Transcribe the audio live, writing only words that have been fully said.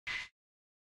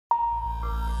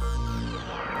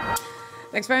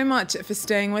Thanks very much for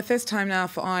staying with us. Time now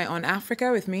for Eye on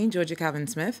Africa with me, Georgia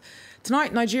Cavan-Smith.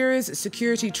 Tonight, Nigeria's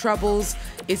security troubles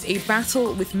is a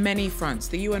battle with many fronts.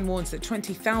 The UN warns that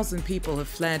 20,000 people have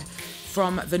fled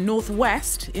from the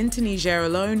northwest into Niger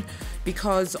alone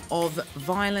because of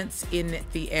violence in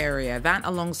the area. That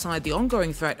alongside the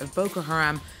ongoing threat of Boko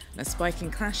Haram and spiking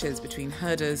clashes between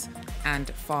herders and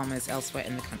farmers elsewhere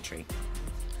in the country.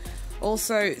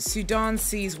 Also, Sudan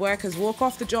sees workers walk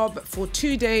off the job for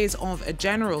 2 days of a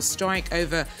general strike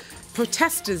over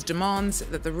protesters' demands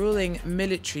that the ruling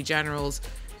military generals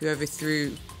who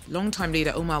overthrew longtime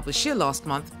leader Omar al-Bashir last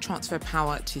month transfer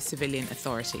power to civilian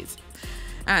authorities.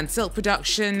 And silk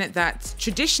production that's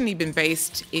traditionally been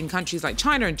based in countries like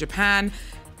China and Japan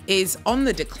is on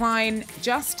the decline,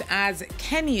 just as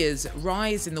Kenya's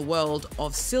rise in the world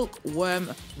of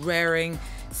silkworm rearing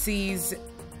sees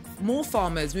more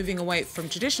farmers moving away from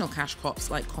traditional cash crops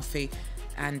like coffee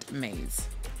and maize.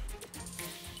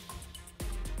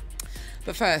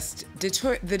 But first,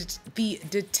 the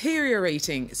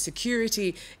deteriorating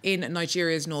security in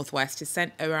Nigeria's northwest has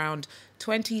sent around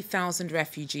 20,000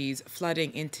 refugees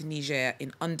flooding into Niger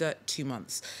in under 2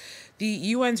 months.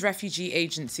 The UN's refugee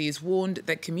agency has warned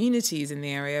that communities in the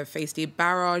area have faced a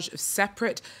barrage of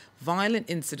separate violent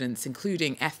incidents,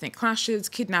 including ethnic clashes,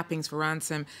 kidnappings for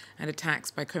ransom, and attacks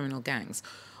by criminal gangs.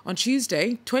 On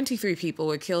Tuesday, 23 people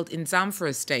were killed in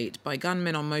Zamfara state by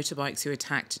gunmen on motorbikes who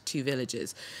attacked 2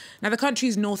 villages. Now, the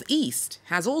country's northeast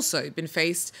has also been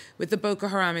faced with the Boko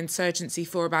Haram insurgency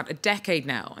for about a decade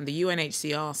now, and the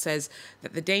UNHCR says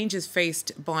that the dangers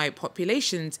faced by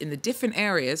populations in the different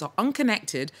areas are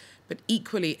unconnected but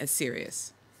equally as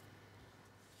serious.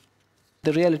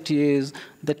 The reality is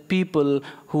that people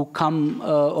who come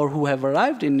or who have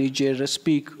arrived in Niger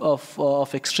speak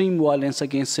of extreme violence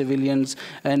against civilians,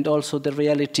 and also the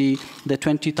reality that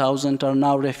 20,000 are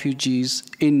now refugees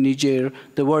in Niger.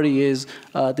 The worry is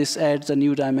this adds a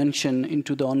new dimension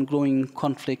into the ongoing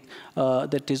conflict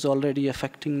that is already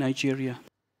affecting Nigeria.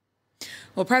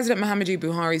 Well, President Muhammadu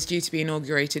Buhari is due to be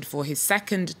inaugurated for his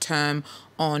second term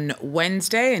on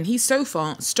Wednesday, and he's so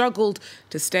far struggled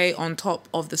to stay on top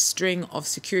of the string of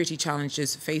security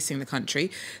challenges facing the country.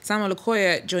 Sam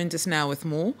Olukoya joins us now with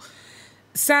more.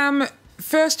 Sam,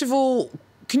 first of all,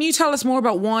 can you tell us more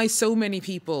about why so many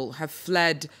people have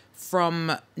fled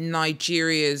from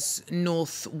Nigeria's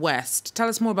northwest? Tell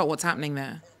us more about what's happening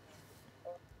there.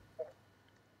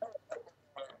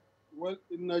 Well,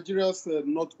 in Nigeria's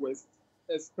northwest,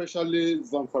 especially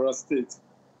Zamfara state,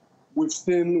 we've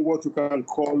seen what you can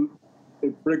call a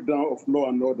breakdown of law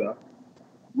and order,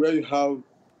 where you have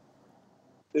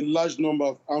a large number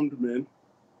of armed men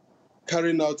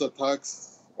carrying out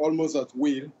attacks almost at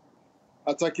will,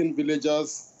 attacking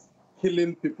villagers,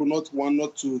 killing people, not one,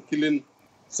 not two,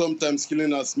 sometimes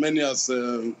killing as many as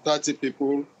 30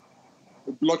 people,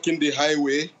 blocking the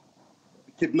highway,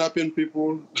 kidnapping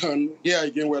people. And here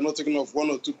again, we're not talking of 1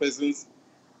 or 2 persons.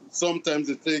 Sometimes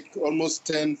they take almost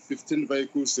 10, 15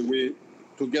 vehicles away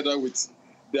together with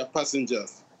their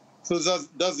passengers. So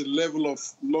that's the level of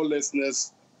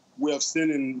lawlessness we have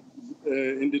seen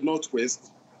in the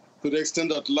northwest, to the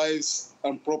extent that lives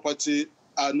and property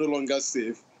are no longer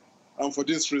safe. And for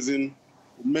this reason,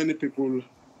 many people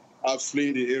are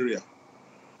fleeing the area.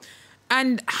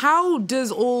 And how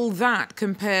does all that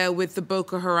compare with the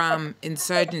Boko Haram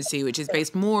insurgency, which is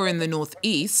based more in the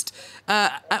northeast?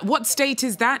 What state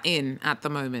is that in at the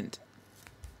moment?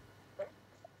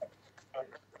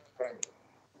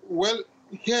 Well,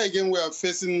 here again, we are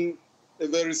facing a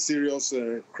very serious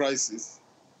crisis.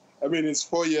 I mean, it's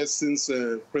 4 years since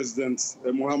President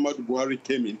Muhammadu Buhari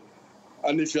came in.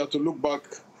 And if you have to look back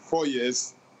 4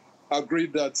 years, agree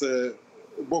that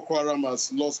Boko Haram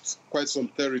has lost quite some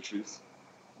territories.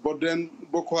 But then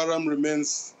Boko Haram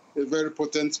remains a very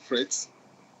potent threat.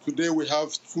 Today we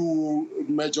have 2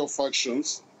 major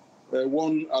factions,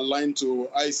 one aligned to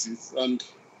ISIS, and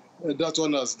that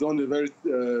one has done a very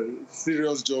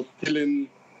serious job killing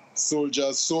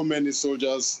soldiers. So many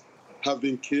soldiers have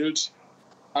been killed.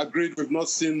 Agreed, we've not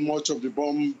seen much of the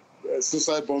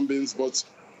suicide bombings, but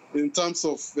in terms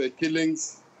of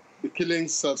killings, the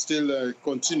killings have still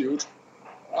continued.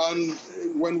 And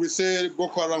when we say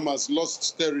Boko Haram has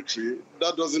lost territory,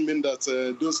 that doesn't mean that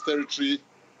those territories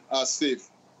are safe.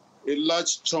 A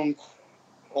large chunk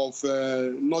of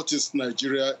northeast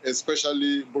Nigeria,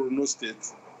 especially Borno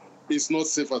State, is not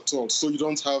safe at all. So you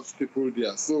don't have people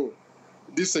there. So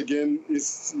this, again,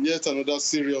 is yet another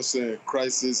serious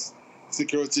crisis,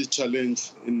 security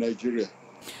challenge in Nigeria.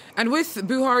 And with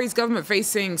Buhari's government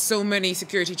facing so many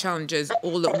security challenges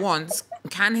all at once,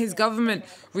 can his government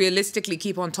realistically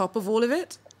keep on top of all of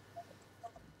it?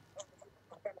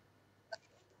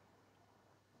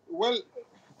 Well,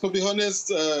 to be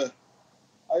honest,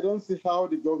 I don't see how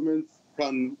the government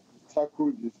can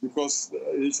tackle this because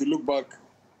if you look back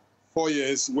 4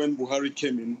 years when Buhari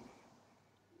came in,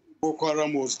 Boko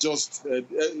Haram was just,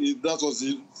 that was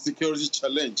a security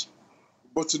challenge.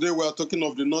 But today we are talking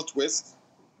of the Northwest,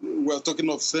 we are talking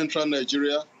of central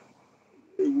Nigeria,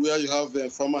 where you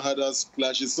have farmer herders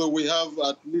clashes. So we have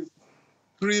at least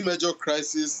 3 major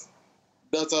crises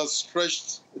that have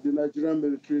stretched the Nigerian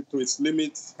military to its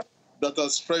limits, that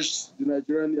has stretched the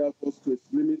Nigerian Air Force to its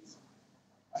limits.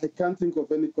 I can't think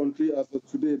of any country as of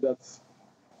today that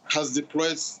has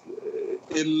deployed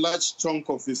a large chunk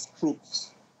of its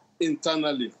troops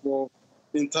internally for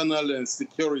internal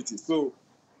security. So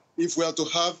if we are to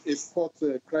have a fourth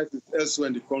crisis elsewhere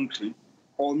in the country,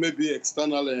 or maybe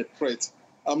external threat,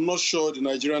 I'm not sure the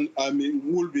Nigerian army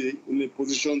will be in a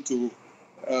position to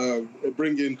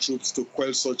bring in troops to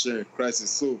quell such a crisis.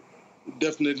 So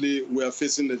definitely we are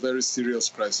facing a very serious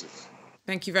crisis.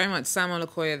 Thank you very much. Samuel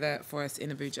Okoye there for us in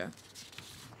Abuja.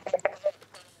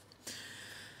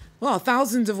 Well,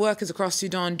 thousands of workers across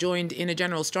Sudan joined in a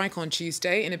general strike on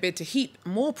Tuesday in a bid to heap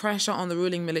more pressure on the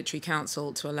ruling military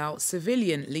council to allow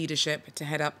civilian leadership to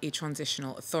head up a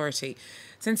transitional authority.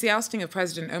 Since the ousting of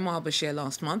President Omar al-Bashir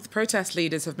last month, protest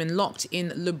leaders have been locked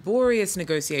in laborious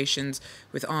negotiations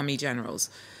with army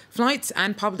generals. Flights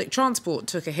and public transport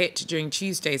took a hit during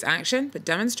Tuesday's action, but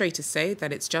demonstrators say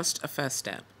that it's just a first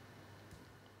step.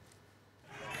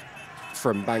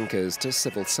 From bankers to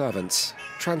civil servants,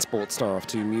 transport staff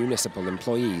to municipal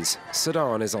employees,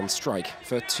 Sudan is on strike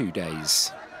for 2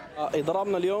 days.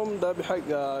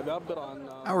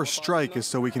 Our strike is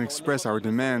so we can express our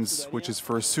demands, which is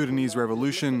for a Sudanese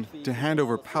revolution to hand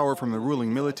over power from the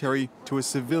ruling military to a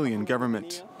civilian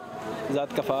government.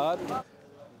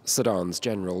 Sudan's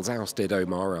generals ousted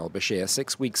Omar al-Bashir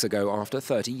 6 weeks ago after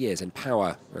 30 years in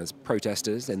power, as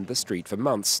protesters in the street for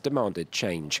months demanded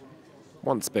change.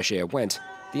 Once Bashir went,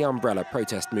 the umbrella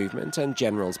protest movement and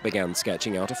generals began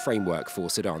sketching out a framework for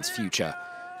Sudan's future.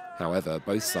 However,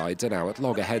 both sides are now at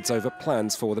loggerheads over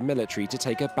plans for the military to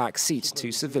take a back seat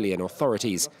to civilian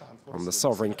authorities on the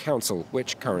Sovereign Council,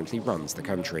 which currently runs the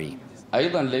country.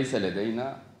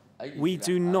 We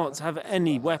do not have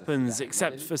any weapons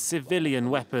except for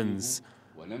civilian weapons,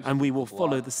 and we will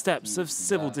follow the steps of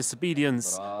civil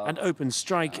disobedience and open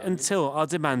strike until our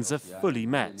demands are fully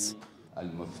met.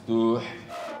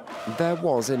 There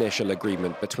was initial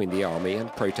agreement between the army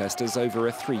and protesters over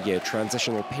a 3-year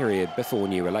transitional period before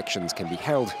new elections can be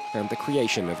held and the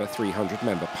creation of a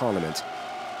 300-member parliament.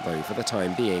 Though for the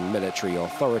time being, military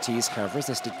authorities have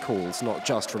resisted calls not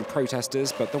just from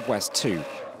protesters but the West too,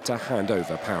 to hand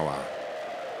over power.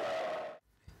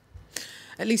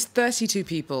 At least 32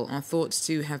 people are thought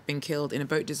to have been killed in a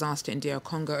boat disaster in DR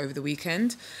Congo over the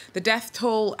weekend. The death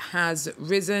toll has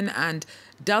risen and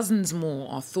dozens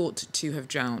more are thought to have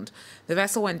drowned. The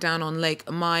vessel went down on Lake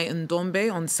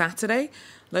Mai-Ndombe on Saturday.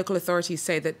 Local authorities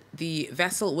say that the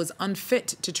vessel was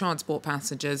unfit to transport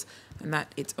passengers and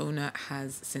that its owner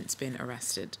has since been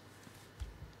arrested.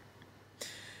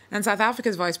 And South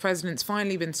Africa's vice president's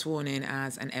finally been sworn in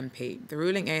as an MP. The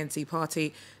ruling ANC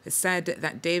party has said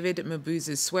that David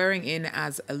Mabuza's swearing in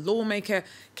as a lawmaker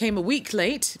came a week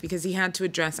late because he had to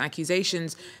address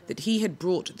accusations that he had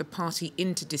brought the party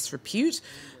into disrepute.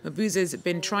 Mabuza's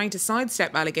been trying to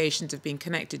sidestep allegations of being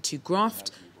connected to graft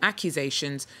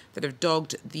accusations that have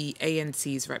dogged the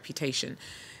ANC's reputation.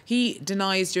 He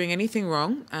denies doing anything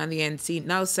wrong, and the ANC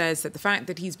now says that the fact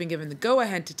that he's been given the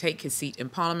go-ahead to take his seat in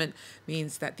Parliament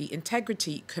means that the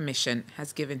Integrity Commission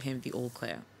has given him the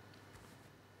all-clear.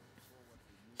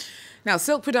 Now,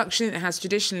 silk production has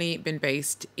traditionally been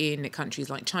based in countries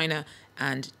like China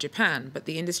and Japan, but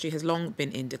the industry has long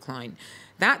been in decline.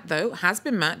 That, though, has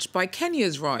been matched by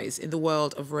Kenya's rise in the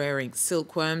world of rearing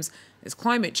silkworms, as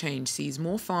climate change sees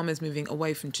more farmers moving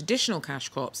away from traditional cash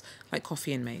crops like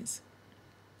coffee and maize.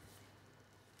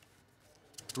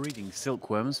 Breeding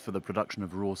silkworms for the production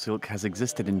of raw silk has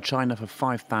existed in China for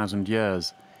 5,000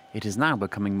 years. It is now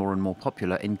becoming more and more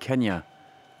popular in Kenya.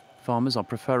 Farmers are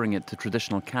preferring it to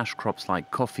traditional cash crops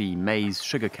like coffee, maize,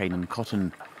 sugarcane and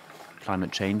cotton.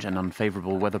 Climate change and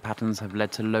unfavourable weather patterns have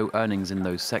led to low earnings in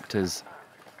those sectors.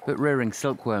 But rearing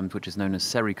silkworms, which is known as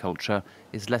sericulture,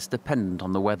 is less dependent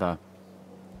on the weather.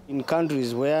 In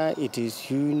countries where it is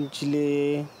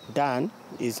hugely done,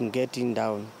 it's getting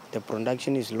down. The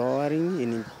production is lowering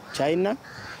in China.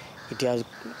 It has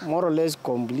more or less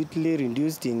completely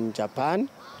reduced in Japan.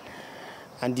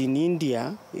 And in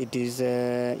India,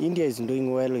 India is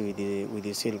doing well with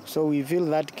the silk. So we feel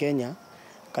that Kenya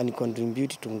can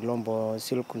contribute to global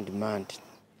silk demand.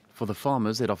 For the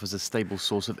farmers, it offers a stable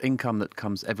source of income that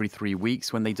comes every 3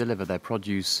 weeks when they deliver their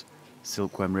produce.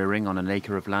 Silkworm rearing on an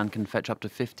acre of land can fetch up to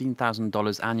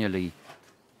 $15,000 annually.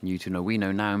 Newto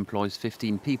Nowino now employs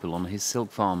 15 people on his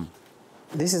silk farm.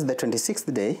 This is the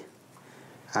 26th day,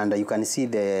 and you can see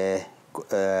the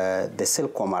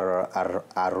silkworm are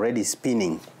already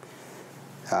spinning.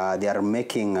 They are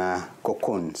making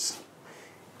cocoons.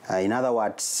 In other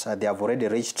words, they have already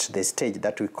reached the stage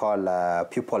that we call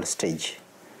pupal stage.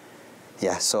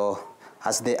 Yeah, so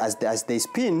as they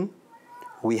spin,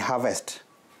 we harvest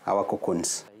our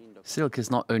cocoons. Silk is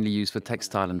not only used for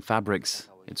textile and fabrics.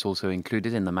 It's also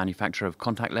included in the manufacture of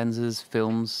contact lenses,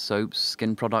 films, soaps,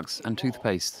 skin products and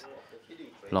toothpaste.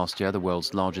 Last year, the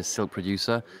world's largest silk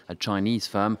producer, a Chinese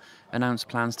firm, announced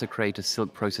plans to create a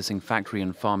silk processing factory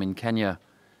and farm in Kenya.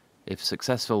 If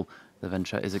successful, the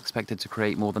venture is expected to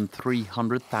create more than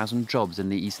 300,000 jobs in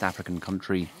the East African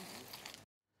country.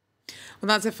 Well,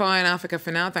 that's it for Eye on Africa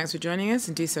for now. Thanks for joining us,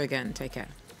 and do so again. Take care.